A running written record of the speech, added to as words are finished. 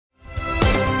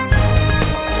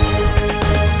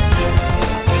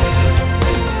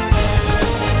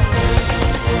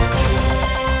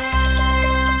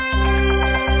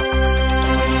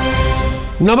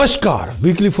नमस्कार।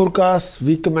 Weekly forecast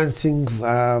week commencing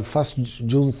 1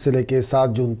 जून से लेके 7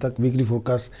 जून तक वीकली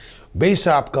फोरकास्ट बेस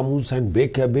है आपका मून साइन,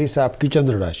 बेस है आपकी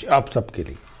चंद्र राशि, आप सबके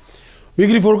लिए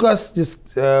वीकली फोरकास्ट जिस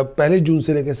 1 जून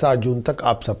से लेके 7 जून तक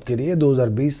आप सबके लिए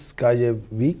 2020 का ये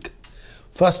वीक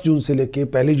 1 जून से लेके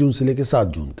 1 जून से लेके 7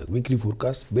 जून तक वीकली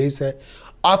फोरकास्ट बेस है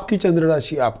आपकी चंद्र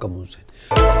राशि, आपका मून साइन।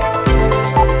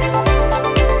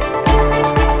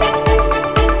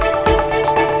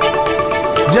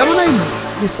 जेमिनी,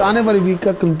 इस आने वाले वीक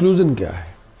का कंक्लूजन क्या है?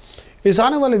 इस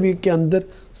आने वाले वीक के अंदर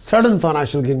सडन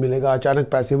फाइनेंशियल गेन मिलेगा, अचानक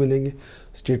पैसे मिलेंगे,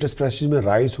 स्टेटस प्रेस्टीज में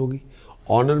राइज होगी,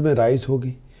 ऑनर में राइज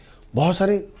होगी, बहुत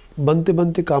सारे बनते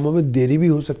बनते कामों में देरी भी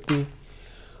हो सकती है,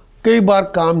 कई बार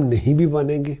काम नहीं भी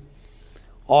बनेंगे।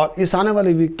 और इस आने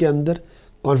वाले वीक के अंदर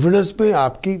कॉन्फिडेंस में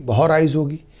आपकी बहुत राइज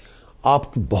होगी,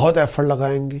 आप बहुत एफर्ट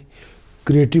लगाएंगे,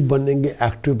 क्रिएटिव बनेंगे,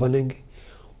 एक्टिव बनेंगे,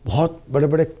 बहुत बड़े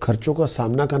बड़े खर्चों का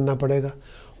सामना करना पड़ेगा,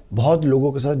 बहुत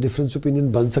लोगों के साथ डिफरेंस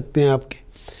ओपिनियन बन सकते हैं आपके।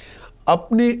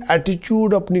 अपनी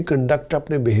एटीट्यूड, अपनी कंडक्ट,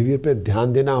 अपने बिहेवियर पे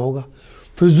ध्यान देना होगा,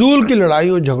 फिजूल की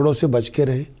लड़ाइयों झगड़ों से बच के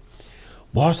रहें,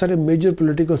 बहुत सारे मेजर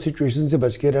पॉलिटिकल सिचुएशन से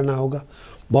बच के रहना होगा,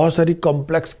 बहुत सारी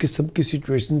कॉम्प्लेक्स किस्म की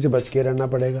सिचुएशन से बच के रहना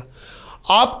पड़ेगा।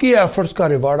 आपकी एफर्ट्स का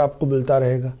रिवार्ड आपको मिलता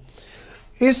रहेगा।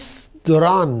 इस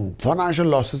दौरान फाइनेंशियल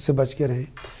लॉसेस से बच के रहें।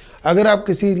 अगर आप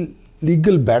किसी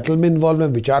लीगल बैटल में इन्वॉल्व हैं,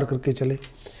 विचार करके चलें,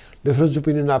 डिफरेंस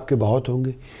ओपिनियन आपके बहुत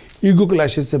होंगे, ईगो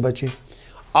क्लैशेस से बचें,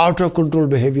 आउट ऑफ कंट्रोल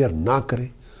बिहेवियर ना करें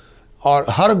और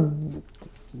हर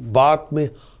बात में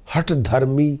हठ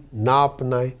धर्मी ना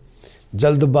अपनाएं,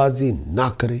 जल्दबाजी ना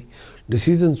करें,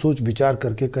 डिसीजन सोच विचार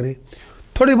करके करें।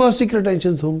 थोड़ी बहुत सीक्रेट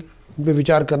टेंशन्स होंगे, उन पर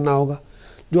विचार करना होगा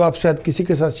जो आप शायद किसी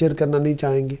के साथ शेयर करना नहीं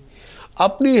चाहेंगे।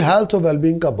 अपनी हेल्थ और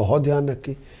वेलबींग का बहुत ध्यान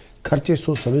रखें, खर्चे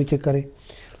सोच समझ के करें,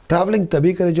 ट्रैवलिंग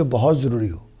तभी करें जो बहुत ज़रूरी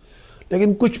हो,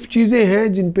 लेकिन कुछ चीज़ें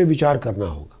हैं जिन पे विचार करना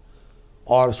होगा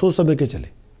और सोच समझ के चलें।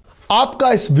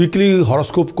 आपका इस वीकली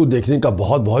हॉरोस्कोप को देखने का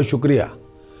बहुत बहुत शुक्रिया।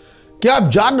 क्या आप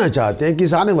जानना चाहते हैं कि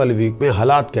इस आने वाले वीक में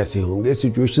हालात कैसे होंगे,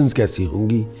 सिचुएशंस कैसी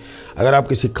होंगी? अगर आप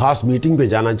किसी खास मीटिंग पे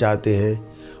जाना चाहते हैं,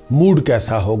 मूड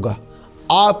कैसा होगा,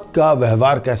 आपका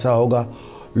व्यवहार कैसा होगा,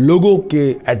 लोगों के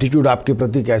एटीट्यूड आपके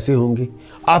प्रति कैसे होंगे,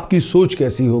 आपकी सोच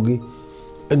कैसी होगी,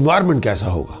 एनवायरनमेंट कैसा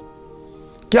होगा?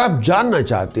 क्या आप जानना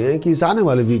चाहते हैं कि इस आने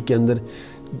वाले वीक के अंदर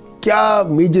क्या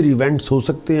मेजर इवेंट्स हो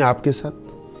सकते हैं आपके साथ?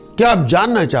 क्या आप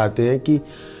जानना चाहते हैं कि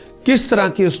किस तरह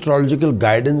की एस्ट्रोलॉजिकल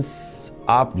गाइडेंस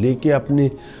आप लेके अपने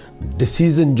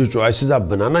डिसीजन, जो चॉइसेस आप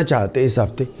बनाना चाहते हैं इस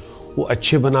हफ्ते, वो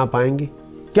अच्छे बना पाएंगे?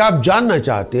 क्या आप जानना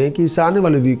चाहते हैं कि इस आने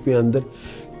वाले वीक के अंदर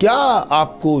क्या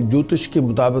आपको ज्योतिष के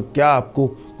मुताबिक क्या आपको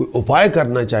कोई उपाय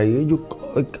करना चाहिए जो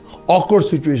एक ऑकवर्ड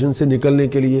सिचुएशन से निकलने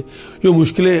के लिए, जो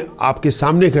मुश्किलें आपके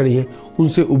सामने खड़ी हैं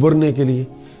उनसे उबरने के लिए,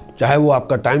 चाहे वो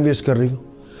आपका टाइम वेस्ट कर रही हो?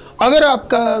 अगर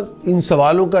आपका इन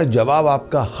सवालों का जवाब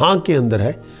आपका हाँ के अंदर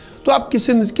है तो आप किस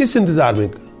इंतज़ार में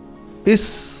इस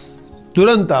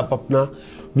तुरंत आप अपना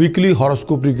वीकली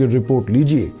हॉरोस्कोप की रिपोर्ट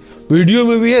लीजिए। वीडियो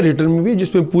में भी है, रिटर्न में भी है,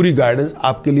 जिसमें पूरी गाइडेंस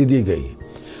आपके लिए दी गई है।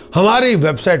 हमारी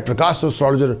वेबसाइट प्रकाश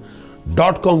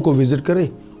astrologer.com को विजिट करें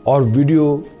और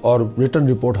वीडियो और रिटर्न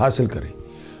रिपोर्ट हासिल करें।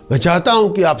 मैं चाहता हूं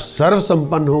कि आप सर्व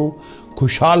संपन्न हो,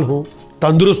 खुशहाल हो,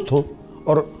 तंदुरुस्त हो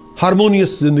और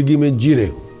हारमोनियस जिंदगी में जी रहे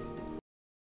हो।